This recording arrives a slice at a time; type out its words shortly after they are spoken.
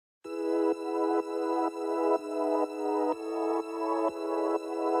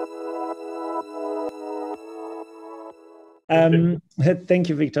Thank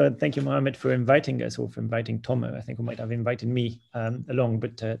you, Victor. Thank you, Mohammed, for inviting us, or for inviting Tomo. I think we might have invited me along,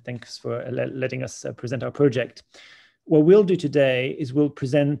 but thanks for letting us present our project. What we'll do today is we'll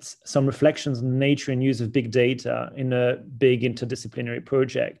present some reflections on the nature and use of big data in a big interdisciplinary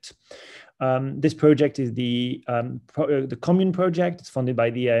project. This project is the Commune project. It's funded by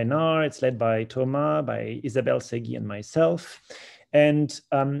the ANR. It's led by Thomas, by Isabelle Segui, and myself. And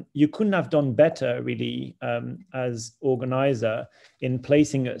you couldn't have done better, really, as organizer in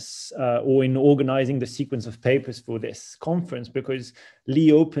placing us or in organizing the sequence of papers for this conference, because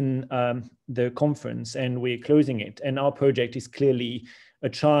Lee opened the conference and we're closing it. And our project is clearly a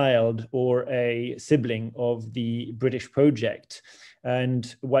child or a sibling of the British project.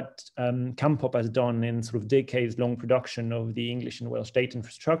 And what Campop has done in sort of decades-long production of the English and Welsh data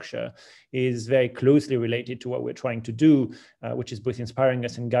infrastructure is very closely related to what we're trying to do, which is both inspiring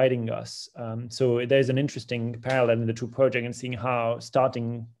us and guiding us. So there's an interesting parallel in the two projects, and seeing how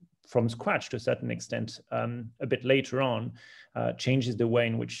starting from scratch to a certain extent a bit later on changes the way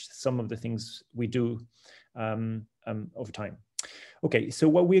in which some of the things we do over time. Okay, so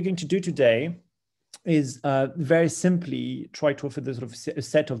what we're going to do today is very simply try to offer the sort of a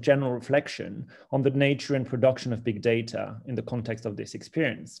set of general reflection on the nature and production of big data in the context of this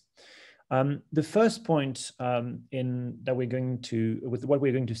experience. The first point that we're going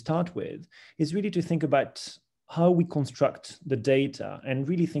to start with is really to think about how we construct the data, and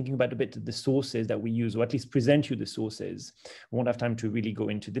really thinking about a bit the sources that we use, or at least present you the sources. We won't have time to really go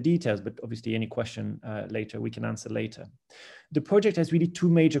into the details, but obviously any question later we can answer later. The project has really two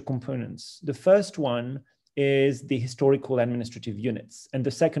major components. The first one is the historical administrative units, and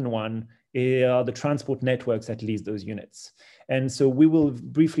the second one are the transport networks that lead those units. And so we will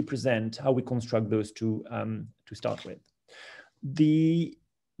briefly present how we construct those two to start with.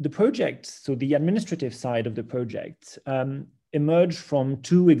 The project, so the administrative side of the project, emerged from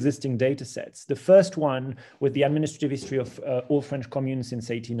two existing data sets. The first one with the administrative history of all French communes since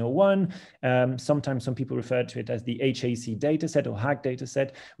 1801. Sometimes some people refer to it as the HAC dataset or HAC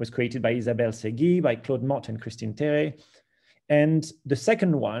dataset, was created by Isabelle Segui, by Claude Mott and Christine Terre. And the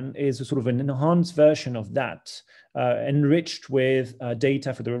second one is a sort of an enhanced version of that, enriched with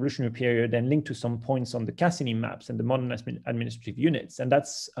data for the revolutionary period and linked to some points on the Cassini maps and the modern administrative units. And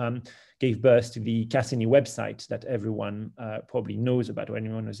that's gave birth to the Cassini website that everyone probably knows about, or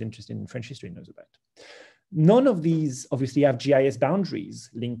anyone who's interested in French history knows about. None of these obviously have GIS boundaries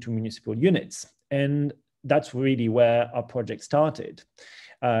linked to municipal units. And that's really where our project started.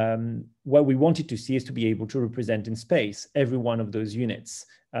 What we wanted to see is to be able to represent in space every one of those units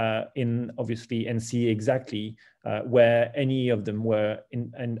and see exactly where any of them were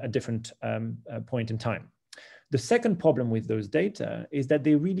in a different point in time. The second problem with those data is that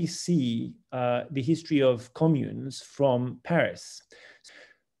they really see the history of communes from Paris.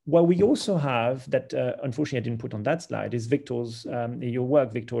 What we also have that, unfortunately, I didn't put on that slide is Victor's, your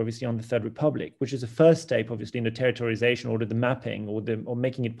work, Victor, obviously on the Third Republic, which is a first step, obviously, in the territorialization or the mapping or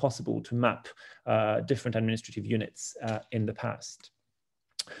making it possible to map different administrative units in the past.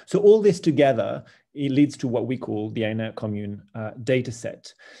 So all this together, it leads to what we call the ANR Commune data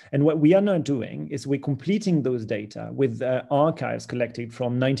set. And what we are now doing is we're completing those data with archives collected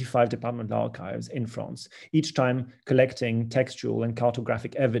from 95 departmental archives in France, each time collecting textual and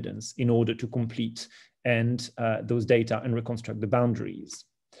cartographic evidence in order to complete those data and reconstruct the boundaries.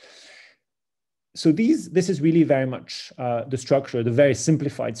 So this is really very much the structure, the very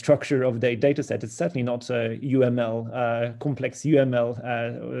simplified structure of the data set. It's certainly not a UML, complex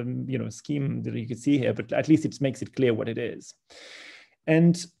UML scheme that you can see here, but at least it makes it clear what it is.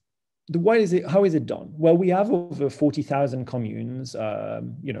 And how is it done? Well, we have over 40,000 communes,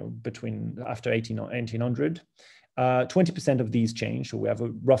 between after 1800. 20% of these change, so we have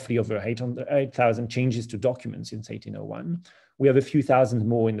roughly over 8,000 changes to documents since 1801. We have a few thousand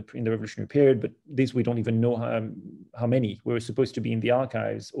more in the revolutionary period, but these we don't even know how many. We were supposed to be in the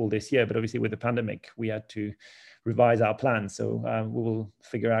archives all this year, but obviously with the pandemic, we had to revise our plans. So we will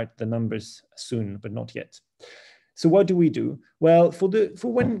figure out the numbers soon, but not yet. So what do we do? Well, for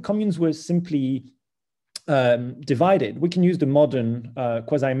when communes were simply divided, we can use the modern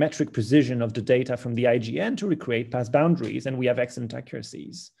quasi-metric precision of the data from the IGN to recreate past boundaries, and we have excellent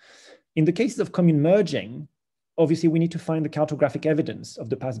accuracies. In the cases of commune merging, obviously we need to find the cartographic evidence of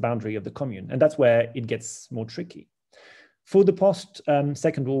the past boundary of the commune, and that's where it gets more tricky. For the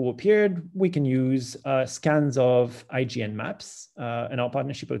post-Second World War period, we can use scans of IGN maps, and our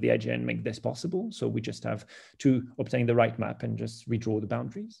partnership with the IGN make this possible. So we just have to obtain the right map and just redraw the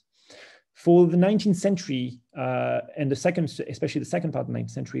boundaries. For the 19th century and especially the second part of the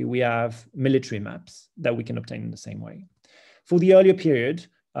 19th century, we have military maps that we can obtain in the same way. For the earlier period,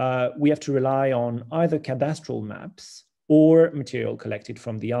 we have to rely on either cadastral maps or material collected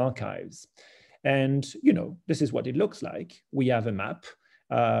from the archives. And, you know, this is what it looks like. We have a map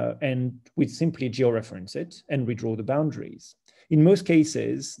and we simply georeference it and redraw the boundaries. In most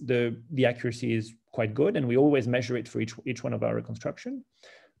cases, the accuracy is quite good and we always measure it for each one of our reconstruction.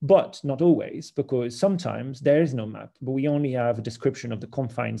 But not always, because sometimes there is no map, but we only have a description of the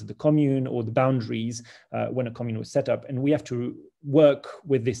confines of the commune or the boundaries when a commune was set up. And we have to work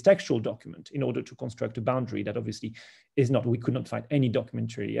with this textual document in order to construct a boundary that obviously is not, we could not find any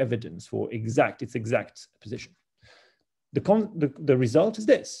documentary evidence for its exact position. The result is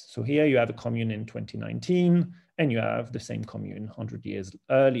this. So here you have a commune in 2019, and you have the same commune 100 years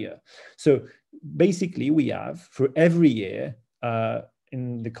earlier. So basically we have, for every year,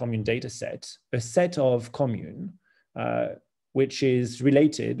 in the commune data set, a set of commune, which is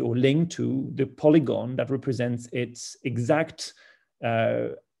related or linked to the polygon that represents its exact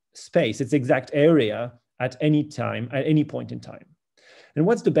space, its exact area at any time, at any point in time. And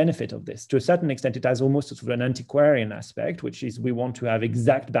what's the benefit of this? To a certain extent, it has almost sort of an antiquarian aspect, which is we want to have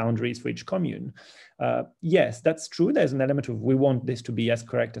exact boundaries for each commune. Yes, that's true. There's an element of we want this to be as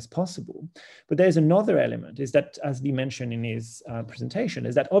correct as possible. But there's another element, is that, as Lee mentioned in his presentation,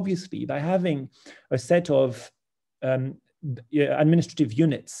 is that obviously by having a set of administrative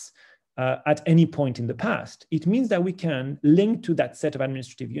units at any point in the past, it means that we can link to that set of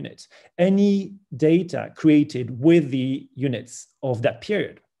administrative units any data created with the units of that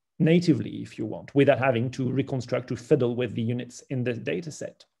period, natively, if you want, without having to reconstruct, to fiddle with the units in the data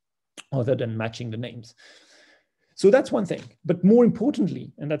set, other than matching the names. So that's one thing. But more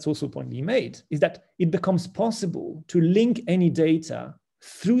importantly, and that's also a point he made, is that it becomes possible to link any data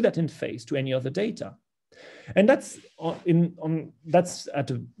through that interface to any other data. And that's that's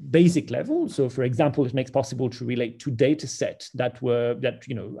at a basic level. So, for example, it makes possible to relate to data sets that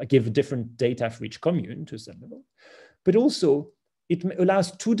give different data for each commune to a certain level. But also, it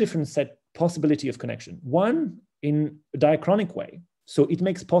allows two different set possibility of connection. One in a diachronic way. So it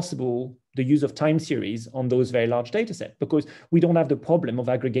makes possible the use of time series on those very large data sets, because we don't have the problem of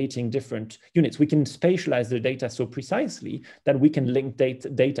aggregating different units. We can spatialize the data so precisely that we can link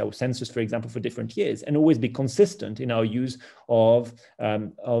data or sensors, for example, for different years, and always be consistent in our use of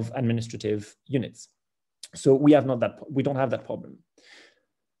administrative units. So we don't have that problem.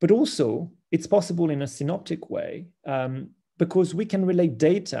 But also, it's possible in a synoptic way, because we can relate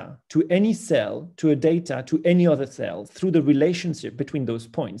data to any cell, to a data to any other cell through the relationship between those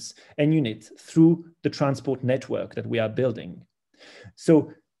points and units through the transport network that we are building.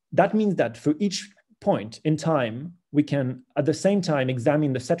 So that means that for each point in time, we can at the same time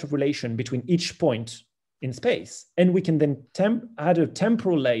examine the set of relation between each point in space. And we can then add a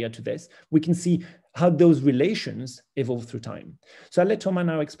temporal layer to this. We can see how those relations evolve through time. So I'll let Thomas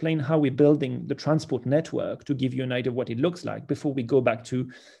now explain how we're building the transport network to give you an idea of what it looks like before we go back to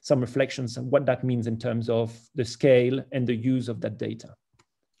some reflections on what that means in terms of the scale and the use of that data.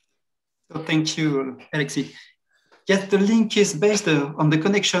 So thank you, Alexis. Yes, the link is based on the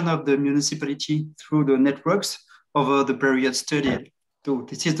connection of the municipality through the networks over the period studied. So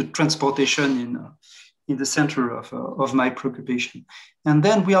this is the transportation in the center of my preoccupation. And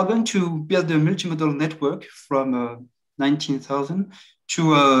then we are going to build a multimodal network from 19,000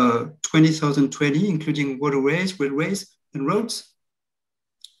 to 2020, including waterways, railways, and roads.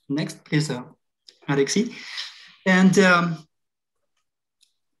 Next, please, Alexis. And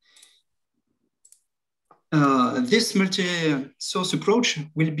this multi-source approach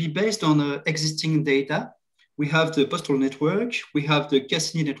will be based on existing data. We have the postal network, we have the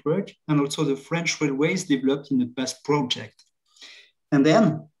Cassini network, and also the French railways developed in the past project. And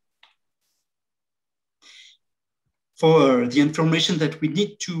then, for the information that we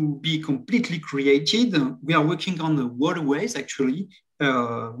need to be completely created, we are working on the waterways, actually.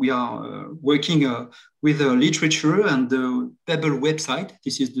 We are working with literature and the Pebble website.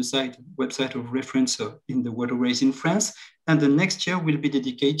 This is the website of reference in the waterways in France. And the next year will be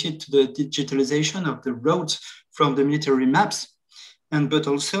dedicated to the digitalization of the roads from the military maps, but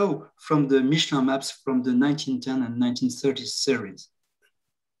also from the Michelin maps from the 1910 and 1930 series.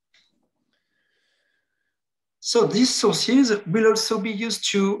 So these sources will also be used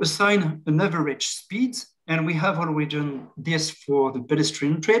to assign an average speed. And we have already done this for the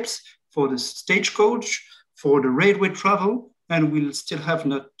pedestrian trips, for the stagecoach, for the railway travel, and we'll still have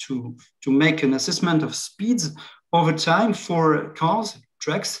not to make an assessment of speeds over time for cars,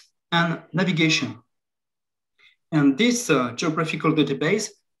 trucks, and navigation. And this geographical database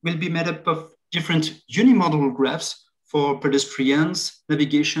will be made up of different unimodal graphs for pedestrians,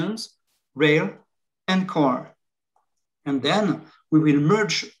 navigations, rail, and car. And then we will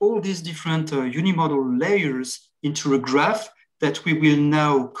merge all these different unimodal layers into a graph that we will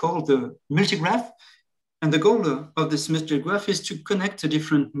now call the multigraph. And the goal of this multigraph is to connect the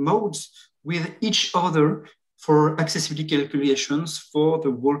different modes with each other for accessibility calculations for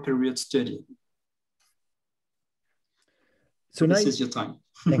the whole period study. So this is your time.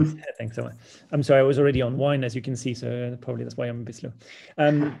 Thanks, thanks so much. I'm sorry, I was already on wine, as you can see, so probably that's why I'm a bit slow.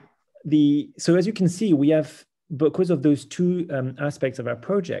 So as you can see, we have, because of those two aspects of our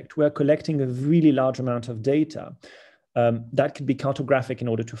project, we're collecting a really large amount of data. That could be cartographic in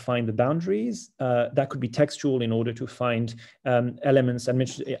order to find the boundaries. That could be textual in order to find elements,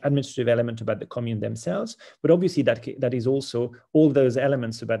 administrative element about the commune themselves. But obviously that is also all those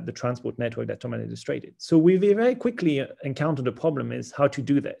elements about the transport network that Thomas illustrated. So we very quickly encountered a problem is how to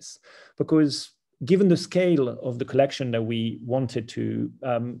do this, because given the scale of the collection that we wanted to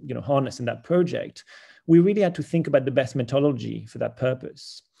harness in that project, we really had to think about the best methodology for that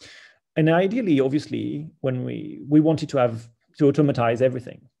purpose. And ideally, obviously, when we wanted to automatize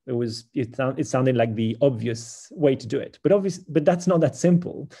everything, it sounded like the obvious way to do it. But that's not that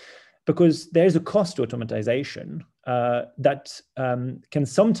simple, because there's a cost to automatization that can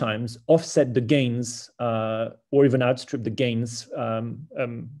sometimes offset the gains or even outstrip the gains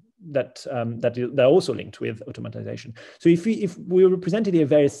that are also linked with automatization. So if we represented here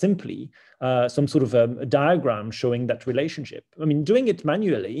very simply some sort of a diagram showing that relationship, I mean, doing it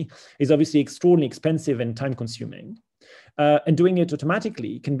manually is obviously extraordinarily expensive and time consuming. And doing it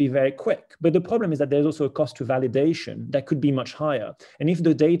automatically can be very quick. But the problem is that there's also a cost to validation that could be much higher. And if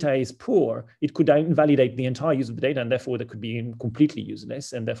the data is poor, it could invalidate the entire use of the data, and therefore that could be completely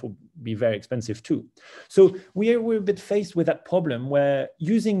useless and therefore be very expensive too. So we're a bit faced with that problem where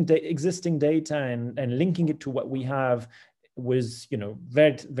using the existing data and linking it to what we have was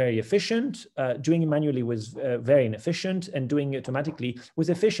very, very efficient. Doing it manually was very inefficient, and doing it automatically was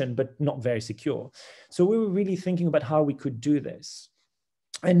efficient but not very secure. So we were really thinking about how we could do this.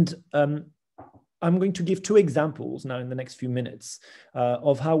 And I'm going to give two examples now in the next few minutes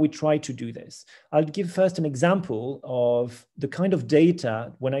of how we try to do this. I'll give first an example of the kind of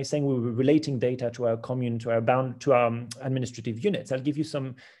data. When I say we were relating data to our commune, to our administrative units, I'll give you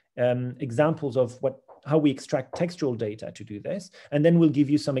some examples of how we extract textual data to do this. And then we'll give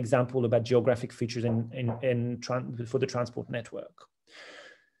you some example about geographic features for the transport network.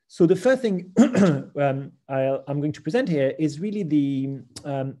 So the first thing I'm going to present here is really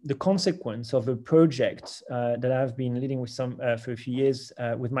the consequence of a project that I've been leading with for a few years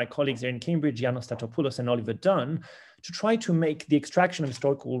with my colleagues here in Cambridge, Yanos Statopoulos and Oliver Dunn, to try to make the extraction of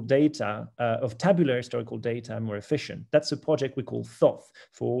historical data, of tabular historical data, more efficient. That's a project we call THOTH,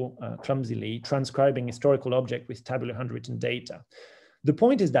 for clumsily transcribing historical object with tabular handwritten data. The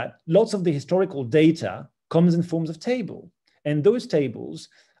point is that lots of the historical data comes in forms of table. And those tables,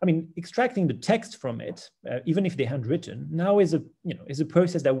 I mean, extracting the text from it, even if they're handwritten, now is a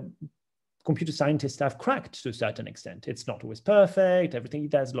process that computer scientists have cracked to a certain extent. It's not always perfect, everything,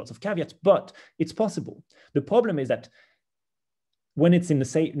 there's lots of caveats, but it's possible. The problem is that when it's in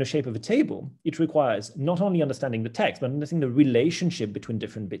the shape of a table, it requires not only understanding the text, but understanding the relationship between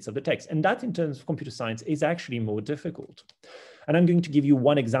different bits of the text. And that, in terms of computer science, is actually more difficult. And I'm going to give you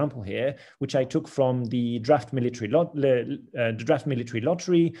one example here, which I took from the draft military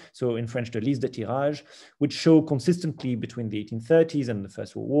lottery, so in French, the liste de tirage, which show consistently between the 1830s and the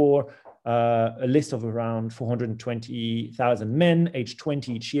First World War, a list of around 420,000 men, aged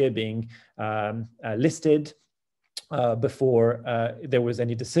 20 each year, being listed before there was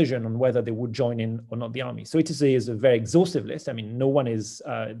any decision on whether they would join in or not the army. So it is a very exhaustive list. I mean, no one is,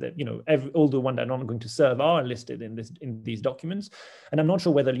 all the ones that are not going to serve are listed in these documents. And I'm not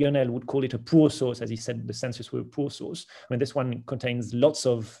sure whether Lionel would call it a poor source, as he said the census were a poor source. I mean, this one contains lots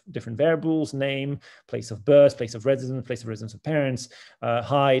of different variables: name, place of birth, place of residence of parents,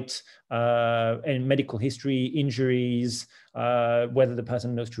 height, and medical history, injuries, whether the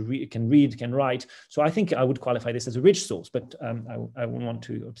person knows to read, can write. So I think I would qualify this as a rich source, but I wouldn't want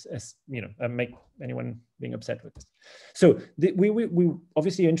to make anyone being upset with this. So we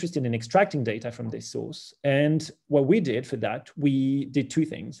obviously are interested in extracting data from this source. And what we did for that, we did two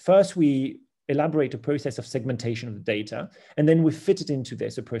things. First, we elaborate a process of segmentation of the data, and then we fit it into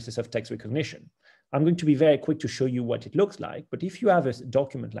this, a process of text recognition. I'm going to be very quick to show you what it looks like, but if you have a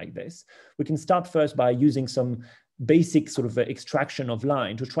document like this, we can start first by using some basic sort of extraction of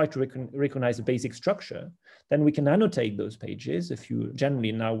line to try to recognize a basic structure. then we can annotate those pages.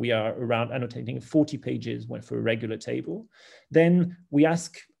 Generally now we are around annotating 40 pages for a regular table. Then we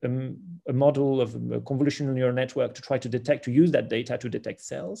ask a model of a convolutional neural network to try to use that data to detect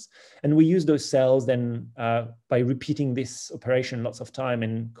cells. And we use those cells then by repeating this operation lots of time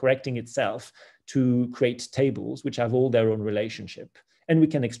and correcting itself to create tables which have all their own relationship. And we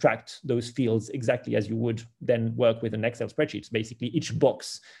can extract those fields exactly as you would then work with an Excel spreadsheet. Basically, each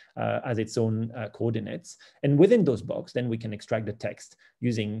box has its own coordinates. And within those boxes, then we can extract the text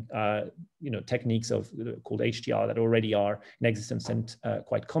using techniques called HDR that already are in existence and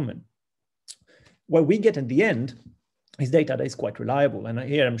quite common. What we get at the end is data that is quite reliable. And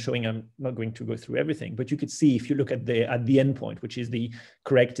here I'm showing, I'm not going to go through everything, but you could see if you look at the endpoint, which is the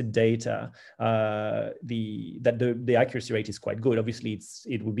corrected data, the accuracy rate is quite good. Obviously,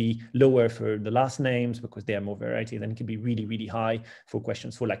 it would be lower for the last names because they are more variety, then it can be really, really high for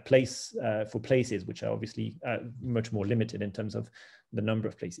questions for like places, which are obviously much more limited in terms of the number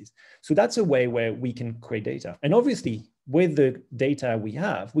of places. So that's a way where we can create data. And obviously, with the data we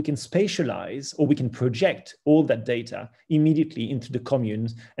have, we can spatialize or we can project all that data immediately into the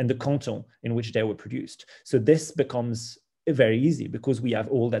communes and the canton in which they were produced. So this becomes very easy because we have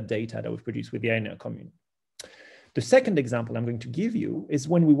all that data that was produced with the inner commune. The second example I'm going to give you is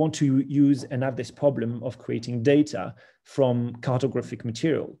when we want to use and have this problem of creating data from cartographic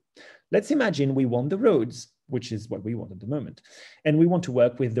material. Let's imagine we want the roads, which is what we want at the moment. And we want to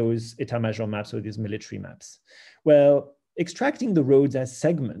work with those état-major maps or these military maps. Well, extracting the roads as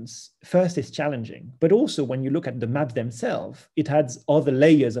segments first is challenging, but also when you look at the maps themselves, it adds other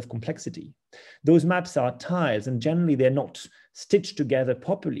layers of complexity. Those maps are tiles and generally they're not stitched together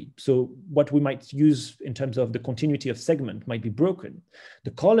properly. So what we might use in terms of the continuity of segment might be broken.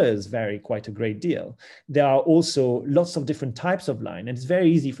 The colors vary quite a great deal. There are also lots of different types of line, and it's very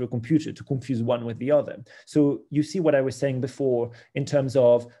easy for a computer to confuse one with the other. So you see what I was saying before in terms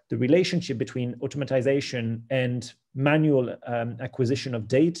of the relationship between automatization and manual acquisition of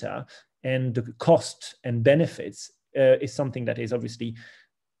data, and the cost and benefits is something that is obviously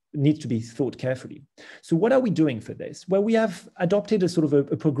needs to be thought carefully. So what are we doing for this? Well, we have adopted a sort of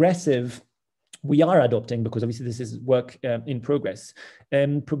a progressive, we are adopting, because obviously this is work in progress,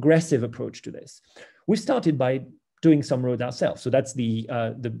 progressive approach to this. We started by doing some roads ourselves. So that's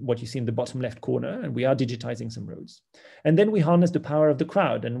what you see in the bottom left corner, and we are digitizing some roads. And then we harness the power of the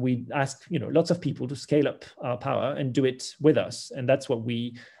crowd, and we ask lots of people to scale up our power and do it with us. And that's what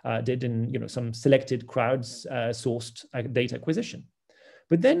we did in some selected crowds sourced data acquisition.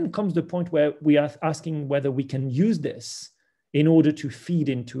 But then comes the point where we are asking whether we can use this in order to feed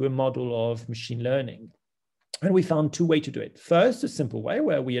into a model of machine learning. And we found two ways to do it. First, a simple way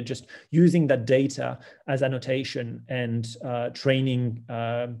where we are just using that data as annotation and training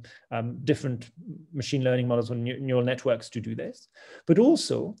different machine learning models on neural networks to do this. But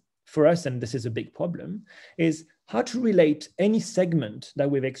also for us, and this is a big problem, is how to relate any segment that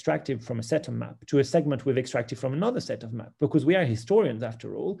we've extracted from a set of map to a segment we've extracted from another set of map, because we are historians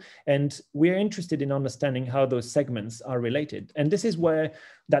after all, and we're interested in understanding how those segments are related. And this is where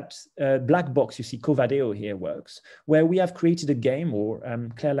that black box you see, Covadeo here, works, where we have created a game, or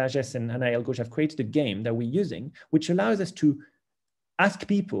Claire Lagesse and Anaël Gauche have created a game that we're using, which allows us to ask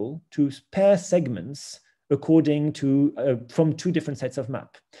people to pair segments according to from two different sets of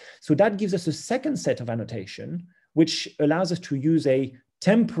map. So that gives us a second set of annotation, which allows us to use a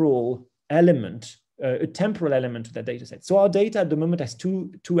temporal element of that data set. So our data at the moment has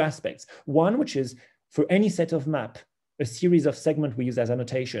two aspects. One, which is for any set of map, a series of segments we use as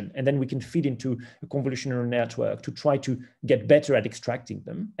annotation, and then we can feed into a convolutional network to try to get better at extracting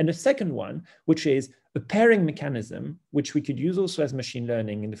them. And the second one, which is a pairing mechanism, which we could use also as machine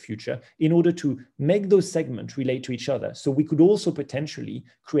learning in the future in order to make those segments relate to each other. So we could also potentially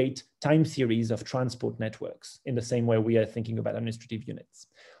create time series of transport networks in the same way we are thinking about administrative units.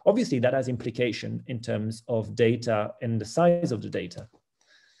 Obviously, that has implication in terms of data and the size of the data.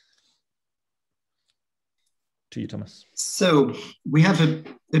 To you, Thomas. So we have a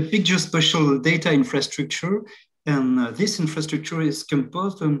big geospatial data infrastructure, and this infrastructure is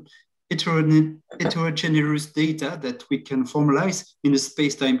composed on heterogeneous data that we can formalize in a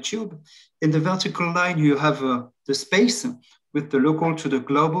space-time tube. In the vertical line, you have the space with the local to the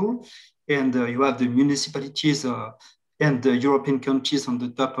global, and you have the municipalities and the European countries on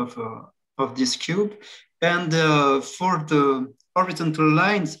the top of this cube. And for the horizontal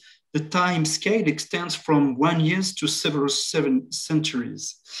lines, the time scale extends from 1 year to several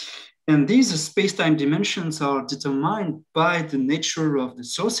centuries. And these space-time dimensions are determined by the nature of the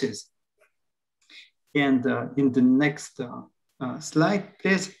sources. And in the next slide,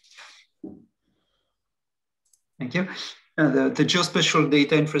 please. Thank you. The geospatial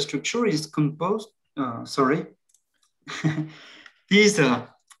data infrastructure is composed, these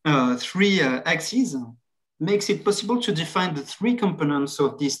three axes makes it possible to define the three components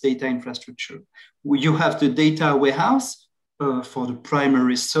of this data infrastructure. You have the data warehouse for the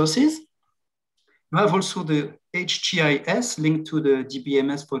primary sources. You have also the HGIS linked to the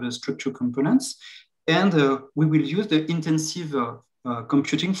DBMS for the structure components. And we will use the intensive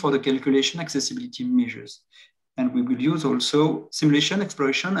computing for the calculation accessibility measures. And we will use also simulation,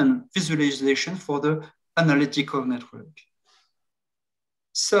 exploration, and visualization for the analytical network.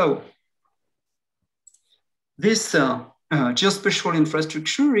 So this geospatial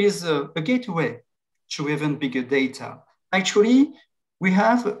infrastructure is a gateway to even bigger data. Actually, we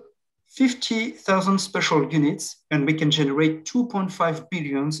have 50,000 spatial units, and we can generate 2.5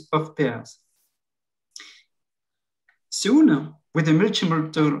 billion of pairs. Soon, with the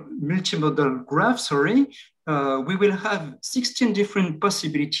multimodal graph, we will have 16 different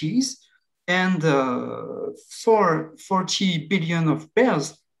possibilities and 40 billion of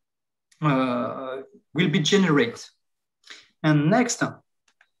pairs will be generated. And next,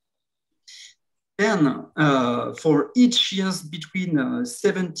 then for each years between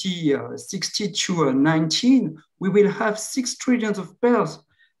 60 to 19, we will have 6 trillion of pairs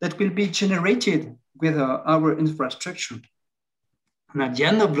that will be generated with our infrastructure. And at the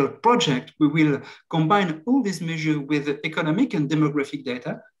end of the project, we will combine all these measures with economic and demographic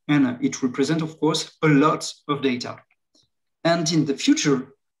data, and it represents, of course, a lot of data. And in the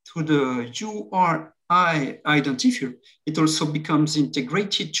future, through the URI identifier, it also becomes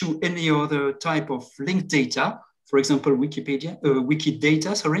integrated to any other type of linked data, for example,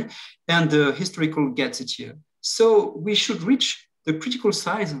 Wikidata, and the historical gazetteer. So we should reach the critical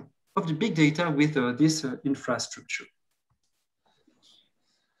size of the big data with this infrastructure.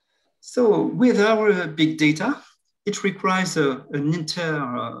 So with our big data, it requires an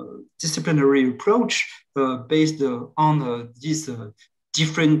interdisciplinary approach based on these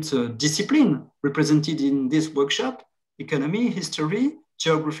different disciplines represented in this workshop: economy, history,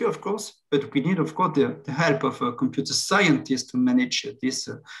 geography, of course, but we need, of course, the help of a computer scientist to manage this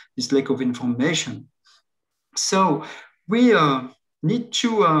lack of information. So we need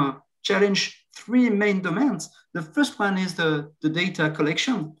to challenge 3 main domains. The first one is the data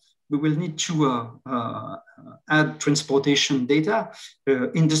collection. We will need to add transportation data,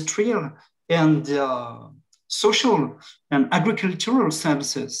 industrial and social and agricultural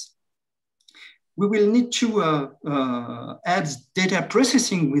services. We will need to add data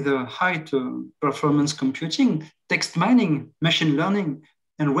processing with a high performance computing, text mining, machine learning,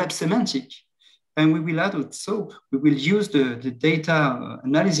 and web semantic. And we will add also, we will use the data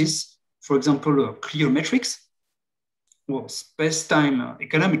analysis, for example, clear metrics, or space-time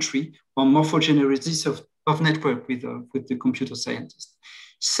econometry, or morphogenesis of network with the computer scientist.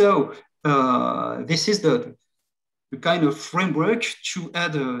 So this is the kind of framework to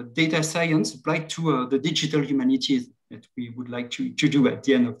add data science applied to the digital humanities that we would like to do at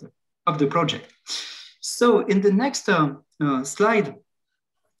the end of the project. So in the next slide,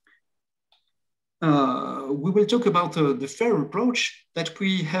 we will talk about the FAIR approach that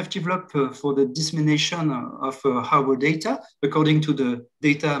we have developed for the dissemination of our data according to the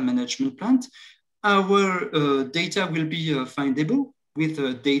data management plan. Our data will be findable with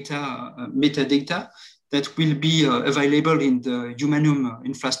metadata that will be available in the Humanum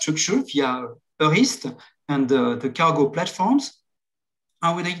infrastructure via EURIST and the cargo platforms.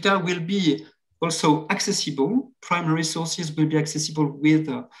 Our data will be also accessible. Primary sources will be accessible with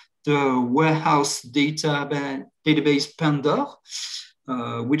the warehouse database Pandore,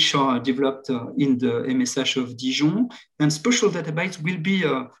 which are developed in the MSH of Dijon. And special database will be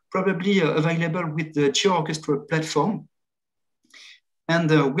probably available with the GeoOrchestra platform. And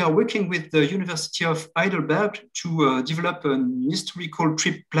we are working with the University of Heidelberg to develop an historical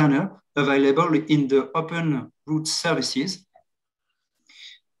trip planner available in the open route services.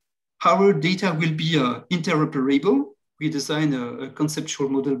 Our data will be interoperable. We design a conceptual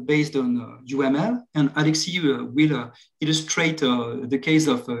model based on UML, and Alexis will illustrate the case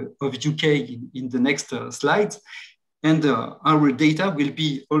of UK in the next slides. And our data will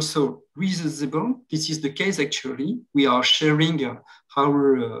be also reusable. This is the case, actually. We are sharing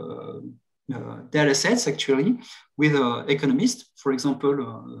our data sets, actually, with economists, for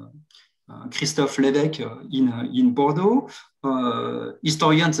example, Christophe Lévesque in Bordeaux,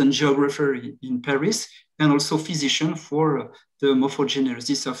 historians and geographers in Paris, and also physicians for the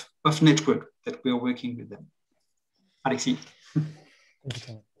morphogenesis of network that we are working with them. Alexis.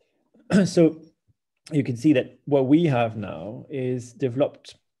 So you can see that what we have now is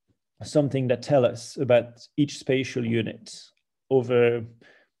developed something that tell us about each spatial unit over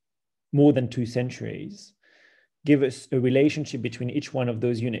more than 2 centuries, give us a relationship between each one of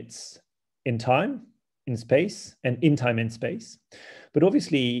those units in time, in space, and in time and space. But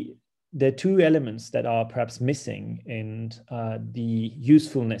obviously, there are 2 elements that are perhaps missing in the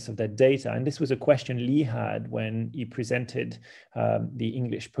usefulness of that data. And this was a question Lee had when he presented the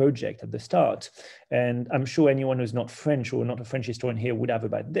English project at the start. And I'm sure anyone who's not French or not a French historian here would have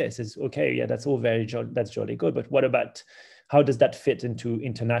about this is, okay, yeah, that's all that's jolly good. But what about, how does that fit into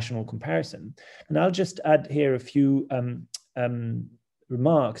international comparison? And I'll just add here a few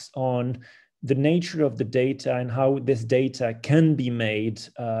remarks on the nature of the data and how this data can be made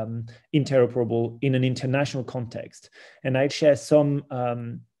interoperable in an international context. And I'd share some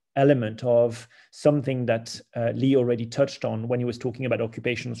element of something that Lee already touched on when he was talking about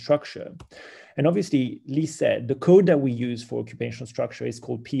occupational structure. And obviously, Lee said the code that we use for occupational structure is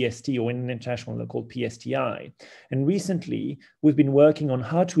called PST, or in international they're called PSTI. And recently, we've been working on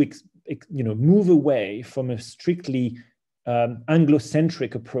how to move away from a strictly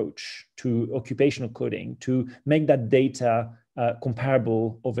Anglo-centric approach to occupational coding to make that data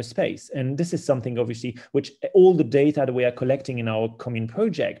comparable over space. And this is something, obviously, which all the data that we are collecting in our commune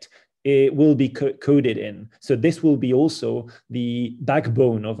project, it will be coded in. So this will be also the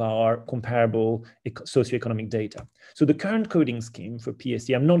backbone of our comparable socioeconomic data. So the current coding scheme for PST,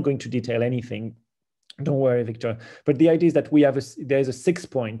 I'm not going to detail anything, don't worry, Victor, but the idea is that we have there's a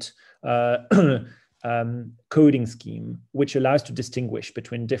 6-point coding scheme, which allows to distinguish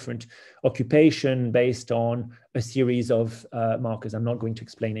between different occupation based on a series of markers. I'm not going to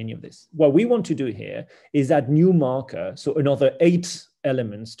explain any of this. What we want to do here is add new marker, so another 8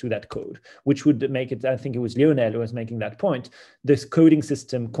 elements to that code, which would make it, I think it was Lionel who was making that point, this coding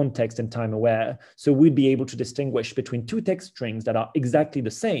system context and time aware. So we'd be able to distinguish between 2 text strings that are exactly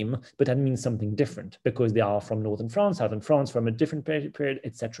the same, but that means something different because they are from Northern France, Southern France, from a different period,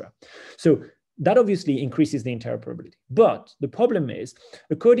 etc. So that obviously increases the interoperability. But the problem is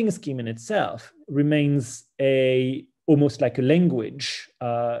a coding scheme in itself remains almost like a language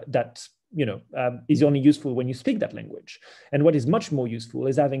that is only useful when you speak that language. And what is much more useful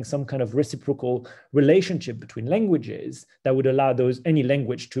is having some kind of reciprocal relationship between languages that would allow any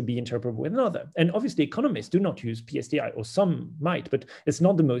language to be interoperable with another. And obviously economists do not use PSTI, or some might, but it's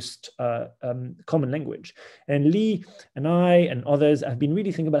not the most common language. And Lee and I and others have been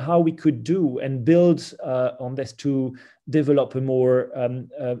really thinking about how we could do and build on this to develop a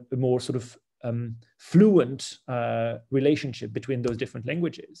more sort of fluent relationship between those different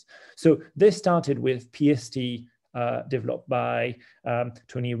languages. So this started with PST developed by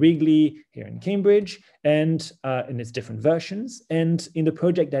Tony Wrigley here in Cambridge, and in its different versions. And in the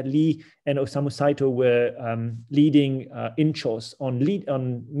project that Lee and Osamu Saito were leading in CHOS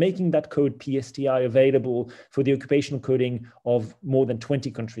on making that code PSTI available for the occupational coding of more than 20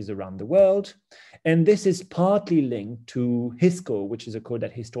 countries around the world. And this is partly linked to HISCO, which is a code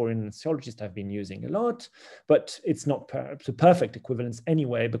that historians and sociologists have been using a lot, but it's not perhaps a perfect equivalence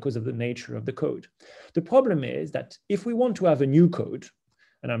anyway because of the nature of the code. The problem is that if we want to have a new code,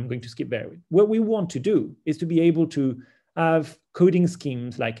 and I'm going to skip there, what we want to do is to be able to have coding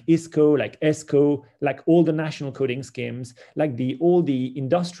schemes like ISCO, like ESCO, like all the national coding schemes, like all the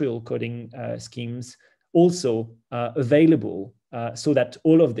industrial coding schemes also available so that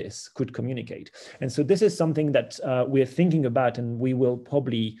all of this could communicate. And so this is something that we're thinking about, and we will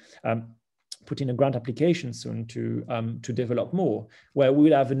probably put in a grant application soon to develop more, where we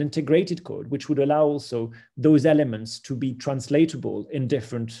will have an integrated code, which would allow also those elements to be translatable in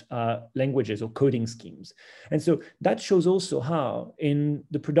different languages or coding schemes. And so that shows also how in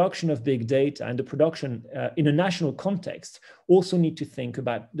the production of big data and the production in a national context, also need to think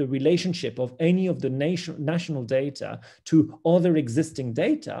about the relationship of any of the national data to other existing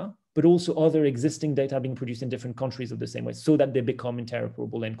data, but also other existing data being produced in different countries of the same way, so that they become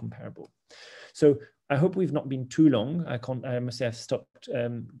interoperable and comparable. So I hope we've not been too long. I must say I've stopped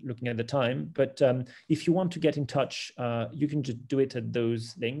looking at the time, but if you want to get in touch, you can just do it at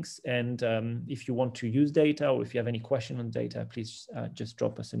those links. And if you want to use data, or if you have any question on data, please just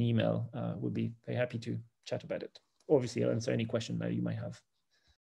drop us an email. We'll be very happy to chat about it. Obviously, I'll answer any question that you might have.